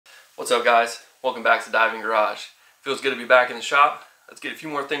What's up, guys? Welcome back to Diving Garage. Feels good to be back in the shop. Let's get a few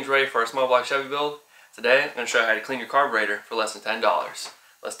more things ready for our small block Chevy build. Today, I'm going to show you how to clean your carburetor for less than $10.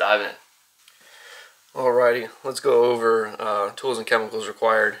 Let's dive in. Alrighty, let's go over tools and chemicals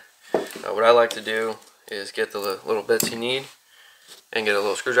required. What I like to do is get the little bits you need and get a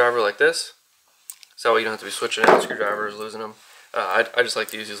little screwdriver like this. So you don't have to be switching out screwdrivers, losing them. I just like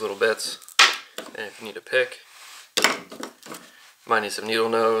to use these little bits. And if you need a pick, you might need some needle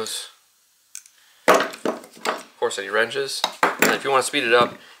nose. Of course, any wrenches. And if you want to speed it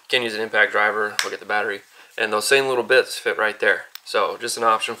up, you can use an impact driver. Look at the battery. And those same little bits fit right there. So just an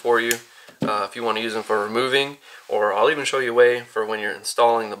option for you if you want to use them for removing, or I'll even show you a way for when you're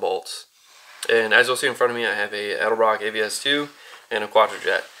installing the bolts. And as you'll see in front of me, I have a Edelbrock AVS2 and a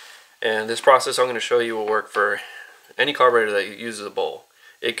Quadrajet. And this process I'm going to show you will work for any carburetor that uses a bowl.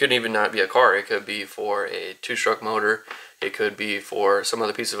 It could even not be a car. It could be for a two-stroke motor. It could be for some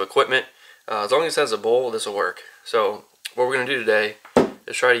other piece of equipment. As long as it has a bowl, this will work. So what we're going to do today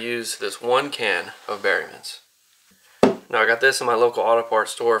is try to use this one can of Berry Mints. Now I got this in my local auto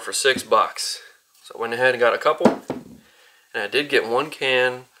parts store for $6. So I went ahead and got a couple. And I did get one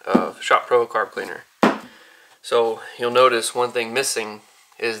can of Shop Pro carb cleaner. So you'll notice one thing missing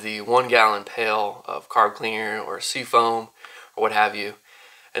is the 1 gallon pail of carb cleaner or seafoam or what have you.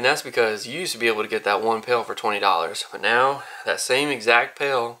 And that's because you used to be able to get that one pail for $20. But now that same exact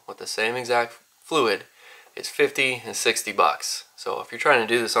pail with the same exact fluid is $50 and $60. So if you're trying to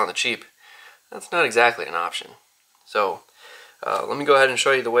do this on the cheap, that's not exactly an option. So let me go ahead and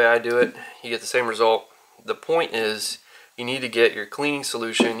show you the way I do it. You get the same result. The point is you need to get your cleaning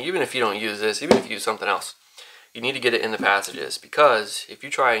solution, even if you don't use this, even if you use something else. You need to get it in the passages, because if you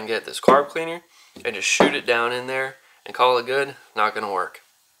try and get this carb cleaner and just shoot it down in there and call it good, not going to work.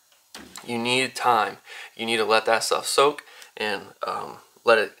 You need time. You need to let that stuff soak and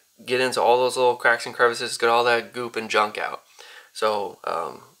let it get into all those little cracks and crevices, get all that goop and junk out. So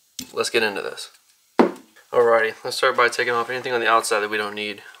let's get into this. Alrighty, let's start by taking off anything on the outside that we don't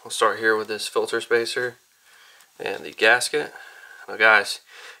need. We'll start here with this filter spacer and the gasket. Now guys,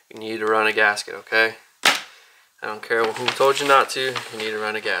 you need to run a gasket, okay? I don't care who told you not to, you need to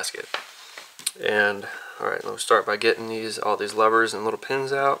run a gasket. And alright, let's start by getting all these levers and little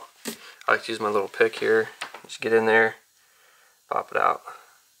pins out. I like to use my little pick here. Just get in there, pop it out.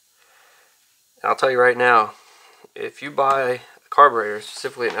 And I'll tell you right now, if you buy a carburetor,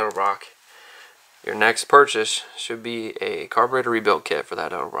 specifically an Edelbrock, your next purchase should be a carburetor rebuild kit for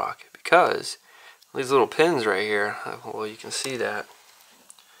that Edelbrock, because these little pins right here, well, you can see that.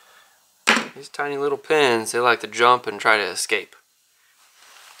 These tiny little pins, they like to jump and try to escape.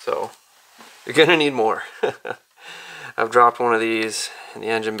 So you're gonna need more. I've dropped one of these in the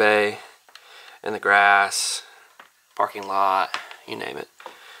engine bay, in the grass, parking lot, you name it.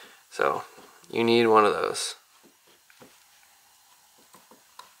 So you need one of those.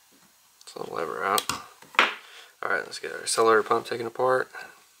 Let's little lever out. Alright, let's get our accelerator pump taken apart.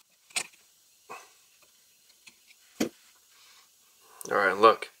 Alright,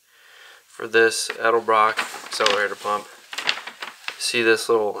 look. For this Edelbrock accelerator pump, see this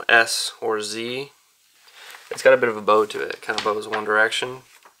little S or Z? It's got a bit of a bow to it. It kind of bows one direction.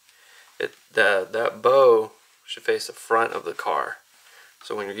 That bow should face the front of the car.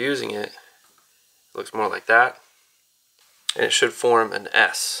 So when you're using it, it looks more like that. And it should form an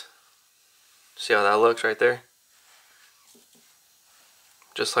S. See how that looks right there?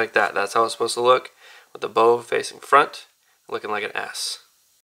 Just like that. That's how it's supposed to look, with the bow facing front, looking like an S.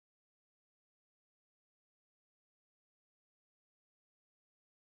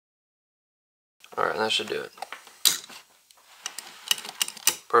 Alright, that should do it.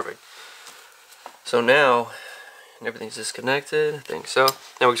 Perfect. So now, everything's disconnected, I think so.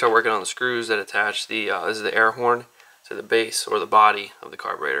 Now we can start working on the screws that attach the, this is the air horn, to the base or the body of the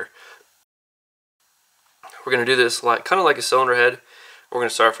carburetor. We're going to do this kind of like a cylinder head. We're going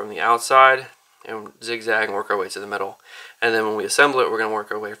to start from the outside and zigzag and work our way to the middle. And then when we assemble it, we're going to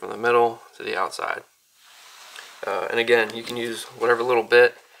work our way from the middle to the outside. And again, you can use whatever little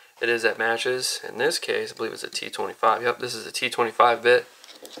bit it is that matches. In this case, I believe it's a T25. Yep, this is a T25 bit.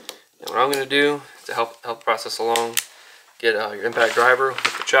 And what I'm going to do to help the process along, get your impact driver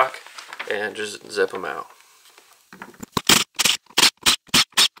with the chuck and just zip them out.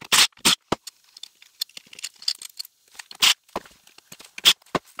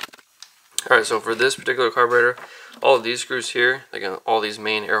 Alright, so for this particular carburetor, all of these screws here, again, all these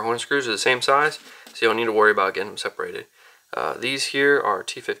main air horn screws are the same size, so you don't need to worry about getting them separated. These here are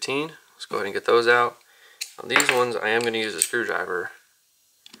T15. Let's go ahead and get those out. On these ones, I am going to use a screwdriver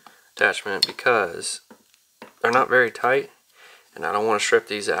attachment because they're not very tight, and I don't want to strip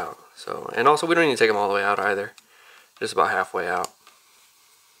these out. So, and also we don't need to take them all the way out either. Just about halfway out.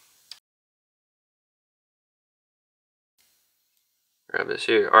 Grab this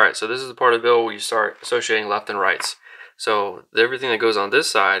here. Alright, so this is the part of the bill where you start associating left and rights. So everything that goes on this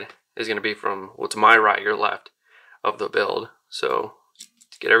side is going to be from, well, to my right, your left of the build. So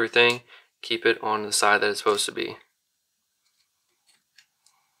to get everything, keep it on the side that it's supposed to be.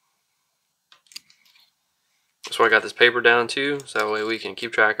 So I got this paper down too, so that way we can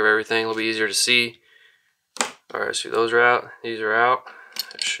keep track of everything. It'll be easier to see. Alright, so those are out, these are out.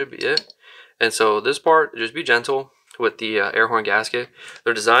 That should be it. And so this part, just be gentle with the air horn gasket.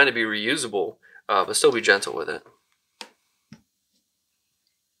 They're designed to be reusable, but still be gentle with it.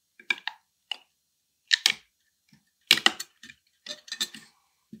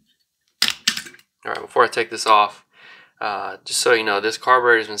 Alright, before I take this off, just so you know, this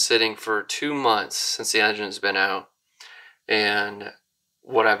carburetor has been sitting for 2 months since the engine's been out. And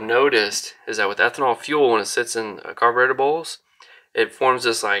what I've noticed is that with ethanol fuel, when it sits in carburetor bowls, it forms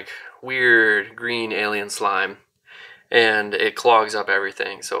this like weird green alien slime, and it clogs up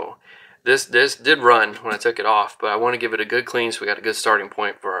everything. So this did run when I took it off, but I want to give it a good clean so we got a good starting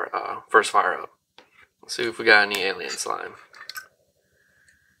point for our first fire up. Let's see if we got any alien slime.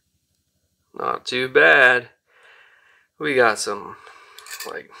 Not too bad. We got some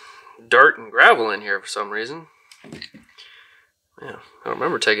like dirt and gravel in here for some reason. Yeah, I don't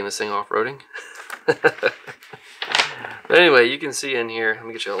remember taking this thing off-roading. But anyway, you can see in here, let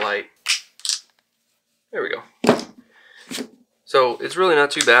me get you a light. There we go. So it's really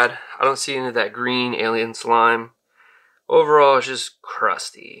not too bad. I don't see any of that green alien slime. Overall, it's just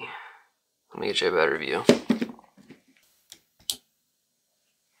crusty. Let me get you a better view.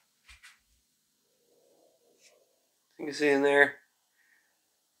 You can see in there a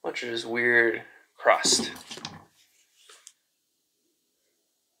bunch of this weird crust.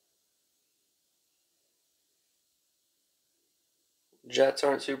 Jets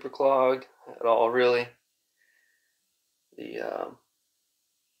aren't super clogged at all, really. The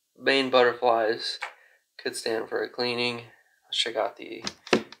main butterflies could stand for a cleaning. Let's check out the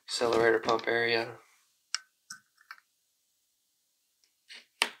accelerator pump area.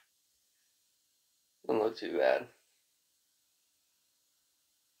 Doesn't look too bad.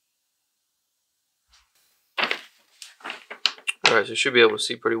 Alright, so you should be able to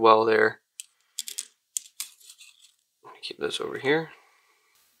see pretty well there. Keep this over here.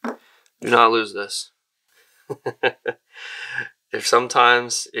 Do not lose this. If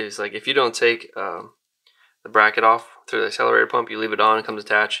sometimes it's like if you don't take the bracket off through the accelerator pump, you leave it on, it comes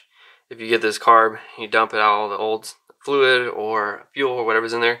attached. If you get this carb, you dump it out all the old fluid or fuel or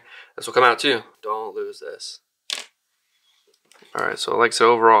whatever's in there, this will come out too. Don't lose this. Alright, so like I said,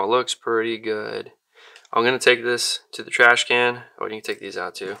 overall it looks pretty good. I'm going to take this to the trash can. Oh, you can take these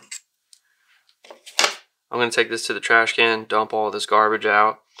out too. I'm going to take this to the trash can, dump all this garbage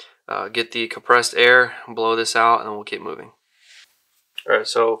out, get the compressed air, blow this out, and then we'll keep moving. Alright,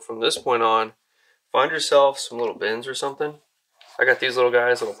 so from this point on, find yourself some little bins or something. I got these little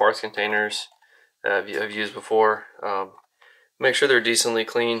guys, little parts containers that I've used before. Make sure they're decently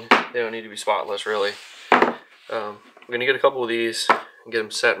clean. They don't need to be spotless, really. We're going to get a couple of these and get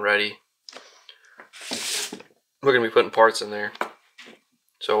them set and ready. We're going to be putting parts in there.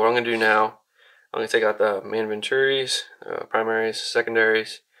 So what I'm going to do now, I'm going to take out the main venturis, primaries,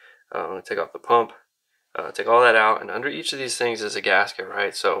 secondaries. I'm going to take off the pump, take all that out, and under each of these things is a gasket,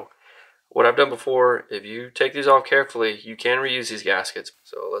 right? So what I've done before, if you take these off carefully, you can reuse these gaskets.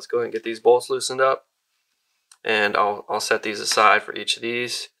 So let's go ahead and get these bolts loosened up, and I'll set these aside for each of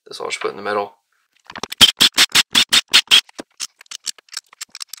these. This I'll just put in the middle.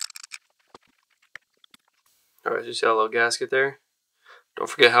 Alright, you see that little gasket there? Don't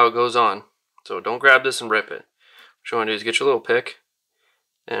forget how it goes on. So don't grab this and rip it. What you want to do is get your little pick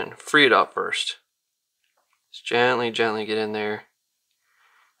and free it up first. Just gently get in there.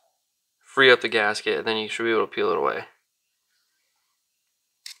 Free up the gasket, and then you should be able to peel it away.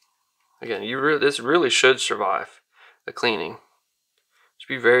 Again, this really should survive the cleaning. Just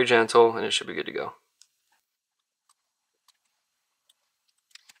be very gentle, and it should be good to go.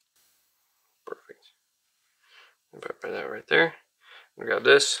 Perfect. Put that right there. I'm gonna grab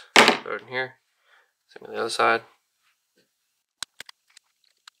this, throw it in here. Same on the other side.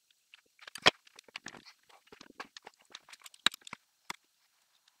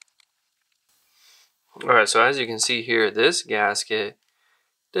 Alright, so as you can see here, this gasket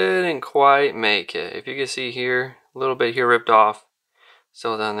didn't quite make it. If you can see here, a little bit here ripped off,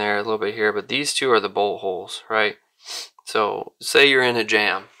 still down there, a little bit here, but these two are the bolt holes, right? So say you're in a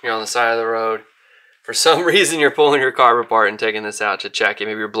jam, you're on the side of the road, for some reason you're pulling your carb apart and taking this out to check it,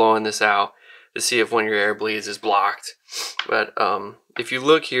 maybe you're blowing this out to see if one of your air bleeds is blocked. But if you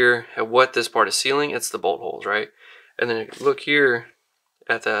look here at what this part is sealing, it's the bolt holes, right? And then if you look here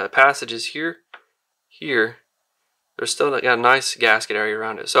at the passages here, there's still got a nice gasket area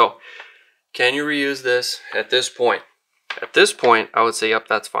around it. So can you reuse this at this point? At this point, I would say, yep,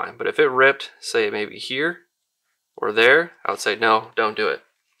 that's fine. But if it ripped, say maybe here or there, I would say, no, don't do it.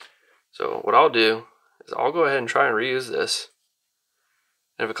 So what I'll do is I'll go ahead and try and reuse this.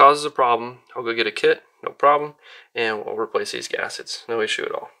 And if it causes a problem, I'll go get a kit, no problem, and we'll replace these gaskets. No issue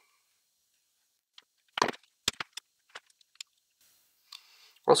at all.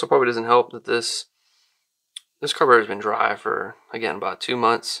 Also, probably doesn't help that this carburetor has been dry for, again, about 2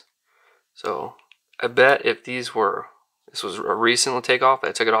 months. So I bet if this was a recent takeoff,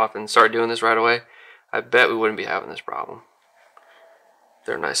 I took it off and started doing this right away, I bet we wouldn't be having this problem.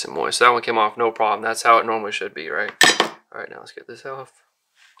 They're nice and moist. So that one came off, no problem. That's how it normally should be, right? All right, now let's get this off.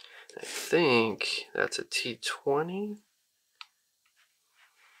 I think that's a T20.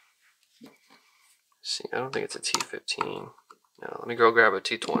 See, I don't think it's a T15. No, let me go grab a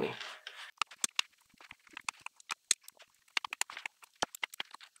T20.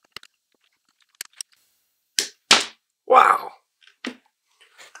 Wow.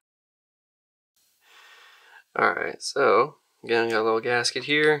 All right, so again, got a little gasket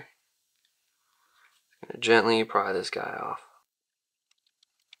here. Gonna gently pry this guy off.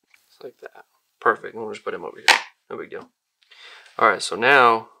 Just like that. Perfect. We'll just put him over here. No big deal. All right, so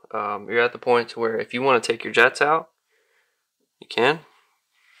now you're at the point to where if you want to take your jets out, you can.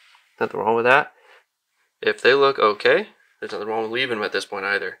 Nothing wrong with that. If they look okay, there's nothing wrong with leaving them at this point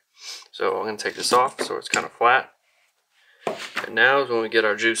either. So I'm going to take this off so it's kind of flat. And now is when we get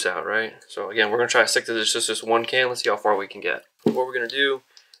our juice out, right? So again, we're going to try to stick to just this one can. Let's see how far we can get. What we're going to do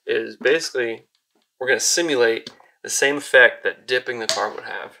is basically we're going to simulate the same effect that dipping the carb would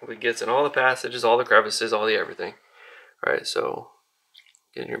have. It gets in all the passages, all the crevices, all the everything. All right, so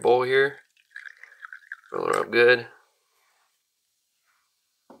get in your bowl here. Fill her up good.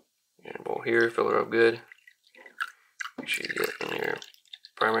 Get in your bowl here, fill her up good. Make sure you get in your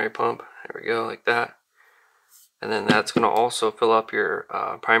primary pump. There we go, like that. And then that's going to also fill up your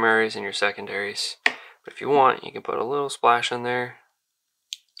primaries and your secondaries. But if you want, you can put a little splash in there.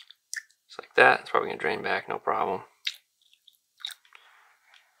 Just like that. It's probably going to drain back, no problem.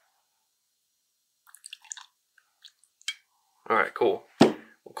 Alright, cool.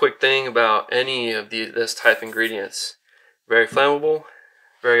 Quick thing about any of this type ingredients. Very flammable,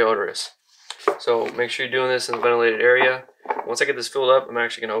 very odorous. So make sure you're doing this in the ventilated area. Once I get this filled up, I'm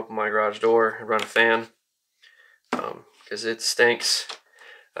actually going to open my garage door and run a fan. Because it stinks.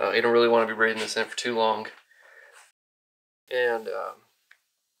 You don't really want to be breathing this in for too long. And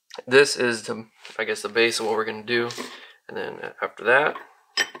this is, I guess, the base of what we're going to do. And then after that,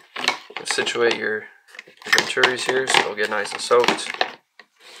 situate your venturis here so they'll get nice and soaked.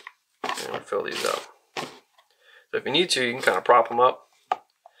 And we'll fill these up. So if you need to, you can kind of prop them up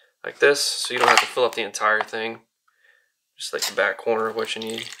like this so you don't have to fill up the entire thing. Just like the back corner of what you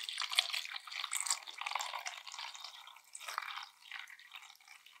need.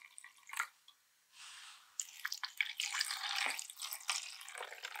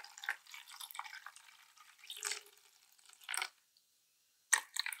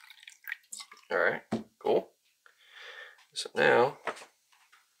 Alright, cool. So now,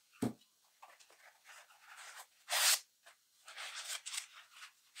 get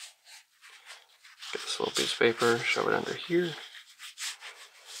this little piece of paper, shove it under here.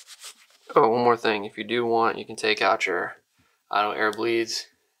 Oh, one more thing. If you do want, you can take out your air bleeds,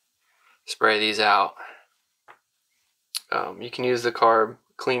 spray these out. You can use the carb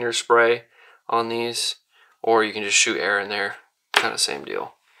cleaner spray on these, or you can just shoot air in there. Kind of same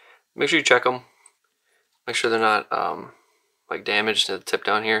deal. Make sure you check them. Make sure they're not like damaged to the tip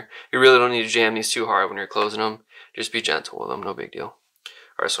down here. You really don't need to jam these too hard when you're closing them. Just be gentle with them, no big deal.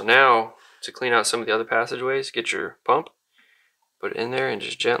 Alright, so now to clean out some of the other passageways, get your pump, put it in there and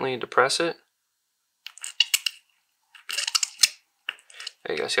just gently depress it.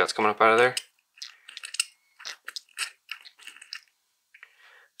 There you go, see how it's coming up out of there?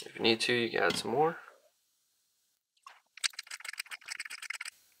 If you need to, you can add some more.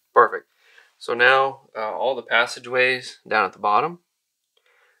 Perfect. So now all the passageways down at the bottom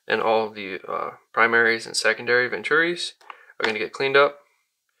and all of the primaries and secondary venturis are going to get cleaned up.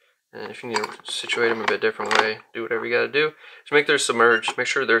 And if you need to situate them a bit different way, do whatever you got to do. Just make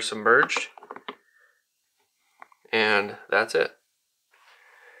sure they're submerged. And that's it.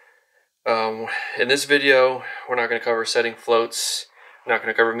 In this video, we're not going to cover setting floats We're not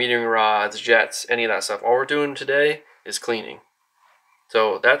going to cover metering rods, jets, any of that stuff. All we're doing today is cleaning.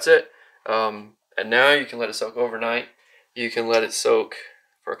 So that's it. And now you can let it soak overnight. You can let it soak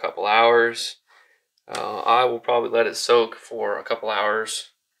for a couple hours. I will probably let it soak for a couple hours,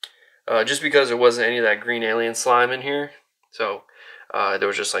 just because there wasn't any of that green alien slime in here. So there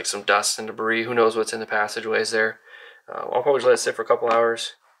was just like some dust and debris. Who knows what's in the passageways there. I'll probably just let it sit for a couple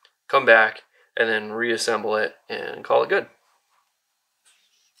hours, come back, and then reassemble it and call it good.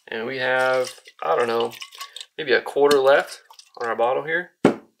 And we have, I don't know, maybe a quarter left on our bottle here.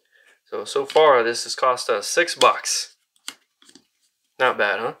 So far this has cost us $6. Not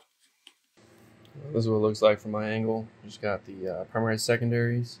bad, huh? This is what it looks like from my angle. Just got the primary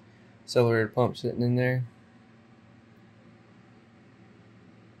secondaries, accelerator pump sitting in there.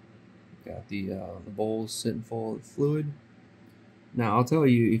 Got the bowls sitting full of fluid. Now I'll tell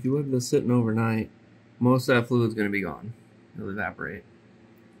you, if you leave this sitting overnight, most of that fluid's going to be gone. It'll evaporate.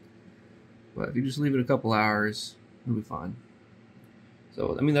 But if you just leave it a couple hours, it'll be fine.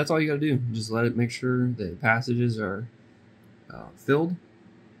 So I mean, that's all you got to do. Just let it, make sure the passages are filled.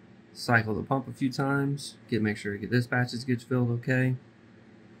 Cycle the pump a few times. Make sure this passage gets filled okay.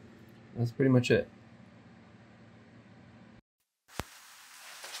 That's pretty much it.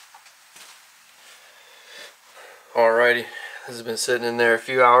 Alrighty, this has been sitting in there a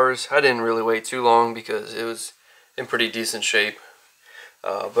few hours. I didn't really wait too long because it was in pretty decent shape.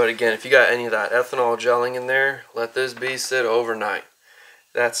 But again, if you got any of that ethanol gelling in there, let this beast sit overnight.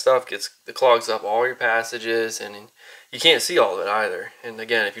 That stuff clogs up all your passages, and you can't see all of it either. And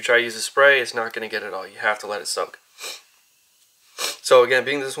again, if you try to use a spray, it's not going to get it all. You have to let it soak. So again,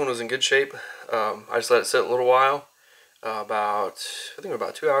 being this one was in good shape, I just let it sit a little while, I think we're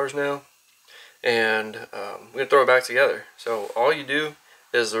about 2 hours now, and we're gonna throw it back together. So all you do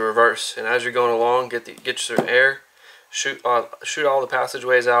is the reverse, and as you're going along, get some air, shoot all the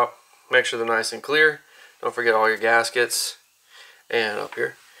passageways out, make sure they're nice and clear. Don't forget all your gaskets and up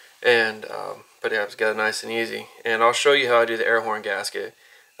here, and but yeah, just get it nice and easy. And I'll show you how I do the air horn gasket.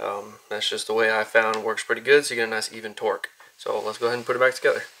 That's just the way I found works pretty good, so you get a nice even torque. So let's go ahead and put it back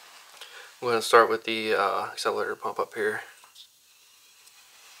together. I'm going to start with the accelerator pump up here.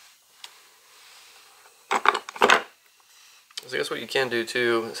 So I guess what you can do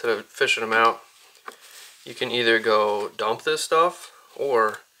too, instead of fishing them out, you can either go dump this stuff,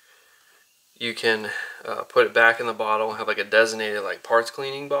 or you can put it back in the bottle and have like a designated like parts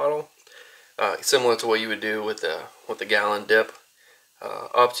cleaning bottle, similar to what you would do with the gallon dip.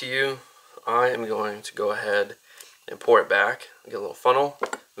 Up to you. I am going to go ahead and pour it back. Get a little funnel.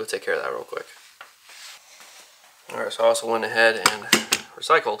 We'll take care of that real quick. Alright, so I also went ahead and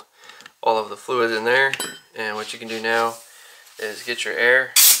recycled all of the fluid in there. And what you can do now is get your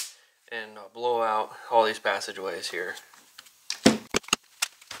air and blow out all these passageways here.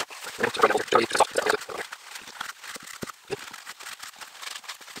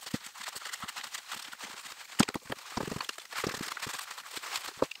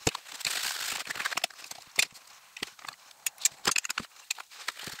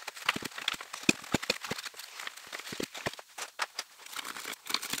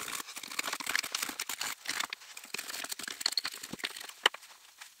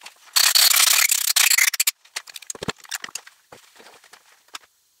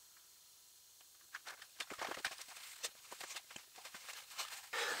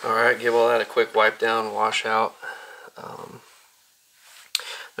 Alright, give all that a quick wipe down, wash out.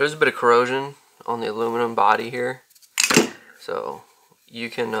 There's a bit of corrosion on the aluminum body here, so you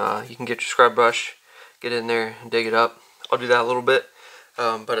can get your scrub brush, get in there and dig it up. I'll do that a little bit,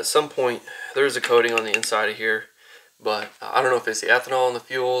 but at some point there's a coating on the inside of here, but I don't know if it's the ethanol in the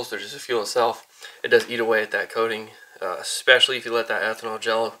fuels or just the fuel itself. It does eat away at that coating, especially if you let that ethanol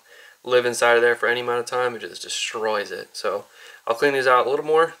gel live inside of there for any amount of time. It just destroys it. So I'll clean these out a little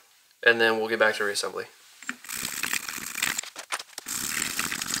more, and then we'll get back to reassembly.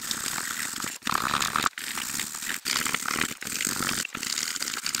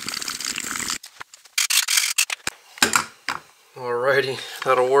 Alrighty,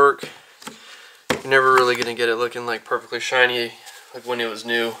 that'll work. You're never really gonna get it looking like perfectly shiny like when it was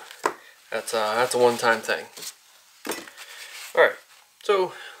new. That's a one-time thing. Alright,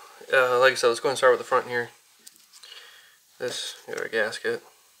 so like I said, let's go ahead and start with the front here. This, got our gasket.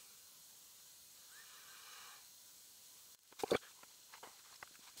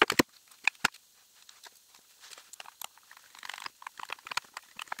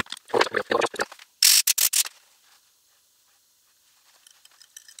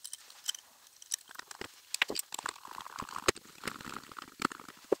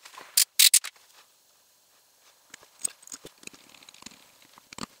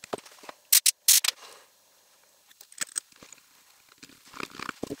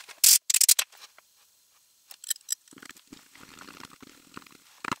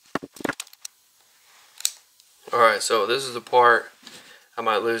 Alright, so this is the part I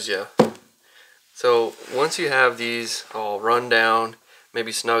might lose you. So once you have these all run down,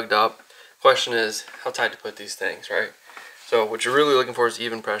 maybe snugged up, question is how tight to put these things, right? So what you're really looking for is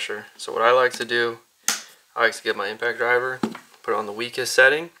even pressure. So what I like to do, I like to get my impact driver, put it on the weakest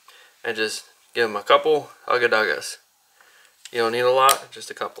setting, and just give them a couple ugga-duggas. You don't need a lot, just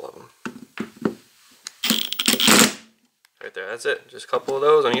a couple of them. Right there, that's it. Just a couple of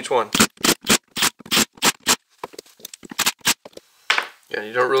those on each one. Yeah,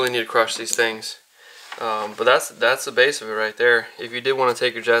 you don't really need to crush these things. But that's the base of it right there. If you did want to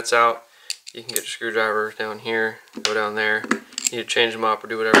take your jets out, you can get your screwdriver down here, go down there. You need to change them up or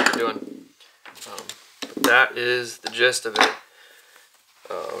do whatever you're doing. But that is the gist of it.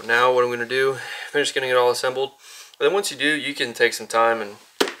 Now what I'm going to do, finish getting it all assembled. But then once you do, you can take some time and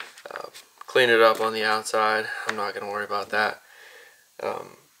clean it up on the outside. I'm not going to worry about that.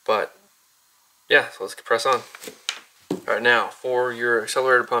 But yeah, so let's press on. Alright, now for your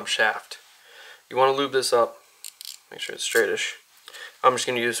accelerator pump shaft. You want to lube this up, make sure it's straightish. I'm just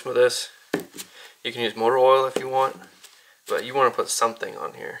going to use some of this. You can use motor oil if you want, but you want to put something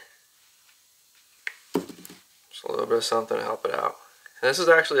on here. Just a little bit of something to help it out. And this is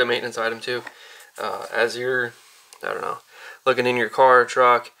actually a maintenance item too. As you're, I don't know, looking in your car or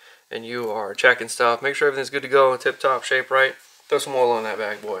truck and you are checking stuff, make sure everything's good to go, tip-top shape right. Throw some oil on that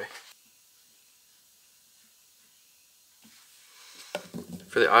bad boy.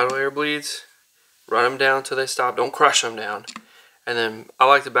 For the idle air bleeds, run them down till they stop. Don't crush them down. And then I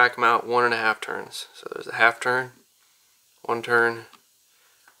like to back them out 1.5 turns. So there's a half turn, 1 turn,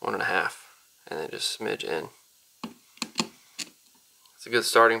 1.5, and then just smidge in. It's a good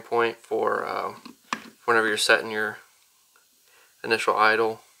starting point for whenever you're setting your initial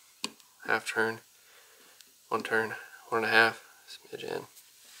idle. Half turn, 1 turn, 1.5, smidge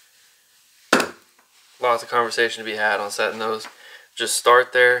in. Lots of conversation to be had on setting those. Just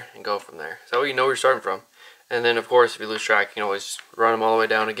start there and go from there. So you know where you're starting from. And then of course if you lose track, you can always run them all the way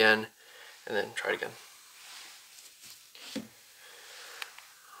down again and then try it again.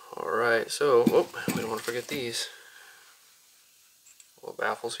 Alright, so we don't want to forget these little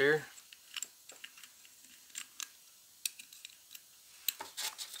baffles here.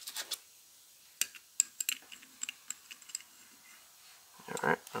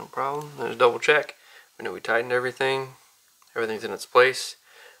 Alright, no problem. Then just double check. We know we tightened everything. Everything's in its place.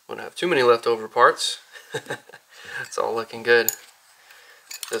 We don't have too many leftover parts. It's all looking good.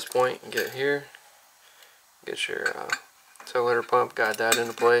 At this point, you can get here. Get your accelerator pump, guide that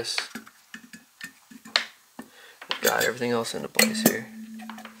into place. Got everything else into place here.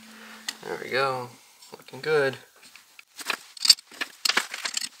 There we go. Looking good.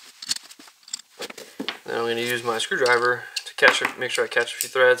 Now I'm going to use my screwdriver to catch it, make sure I catch a few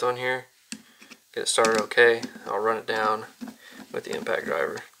threads on here. Get it started okay. I'll run it down with the impact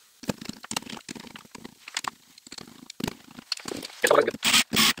driver.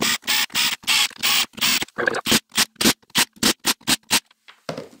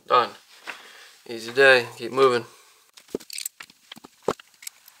 Done. Easy day. Keep moving.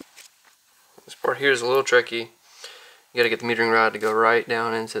 This part here is a little tricky. You got to get the metering rod to go right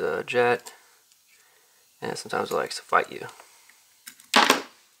down into the jet, and sometimes it likes to fight you.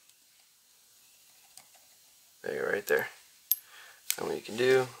 There you go, right there. And what you can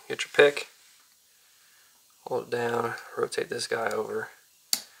do, get your pick, hold it down, rotate this guy over,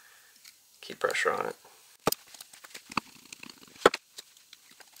 keep pressure on it.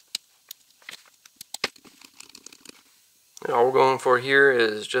 And all we're going for here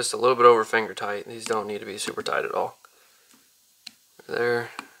is just a little bit over finger tight. These don't need to be super tight at all.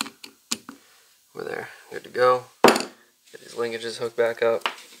 There, over there, good to go. Get these linkages hooked back up.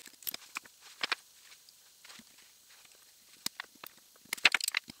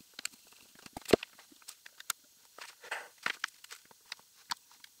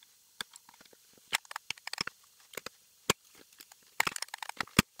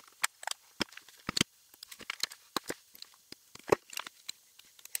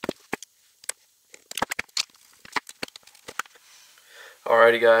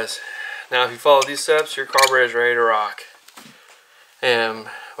 Alrighty guys, now if you follow these steps, your carburetor is ready to rock. And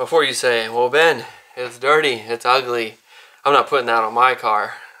before you say, well Ben, it's dirty, it's ugly, I'm not putting that on my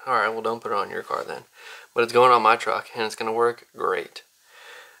car. Alright, well don't put it on your car then. But it's going on my truck and it's going to work great.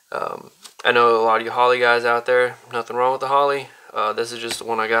 I know a lot of you Holley guys out there, nothing wrong with the Holley. This is just the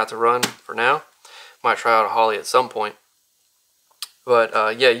one I got to run for now. Might try out a Holley at some point.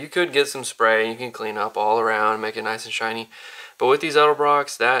 But yeah, you could get some spray and you can clean up all around, make it nice and shiny. But with these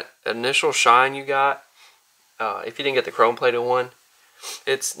Edelbrocks, that initial shine you got, if you didn't get the chrome plated one,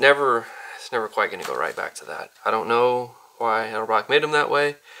 it's never it's never quite going to go right back to that. I don't know why Edelbrock made them that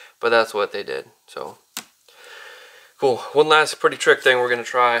way, but that's what they did. So cool. One last pretty trick thing we're going to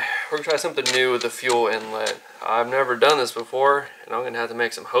try. We're going to try something new with the fuel inlet. I've never done this before, and I'm going to have to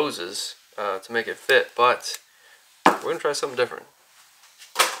make some hoses to make it fit, but we're going to try something different.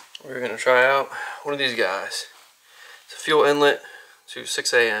 We're going to try out one of these guys. It's a fuel inlet to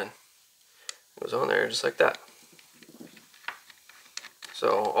 6AN. It goes on there just like that.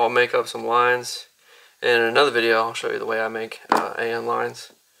 So I'll make up some lines. And in another video, I'll show you the way I make AN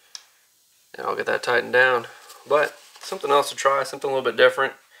lines. And I'll get that tightened down. But something else to try, something a little bit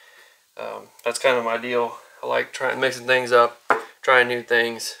different. That's kind of my deal. I like mixing things up, trying new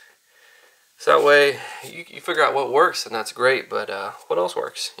things. So that way you figure out what works, and that's great, but what else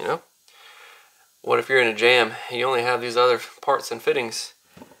works, you know? What if you're in a jam and you only have these other parts and fittings?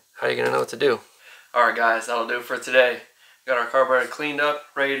 How are you gonna know what to do? Alright guys, that'll do it for today. Got our carburetor cleaned up,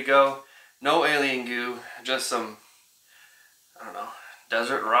 ready to go. No alien goo, just some, I don't know,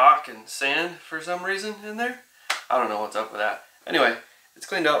 desert rock and sand for some reason in there. I don't know what's up with that. Anyway, it's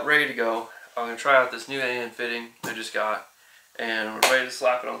cleaned up, ready to go. I'm gonna try out this new AN fitting I just got, and we're ready to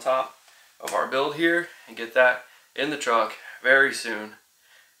slap it on top of our build here and get that in the truck very soon.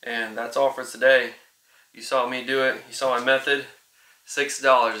 And that's all for today. You saw me do it, you saw my method.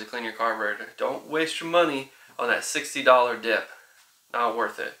 $6 to clean your carburetor. Don't waste your money on that $60 dip. Not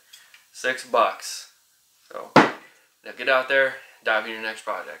worth it. $6. So now get out there, dive into your next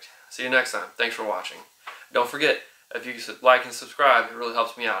project. See you next time. Thanks for watching. Don't forget, if you like and subscribe, it really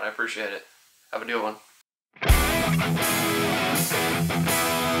helps me out. I appreciate it. Have a good one.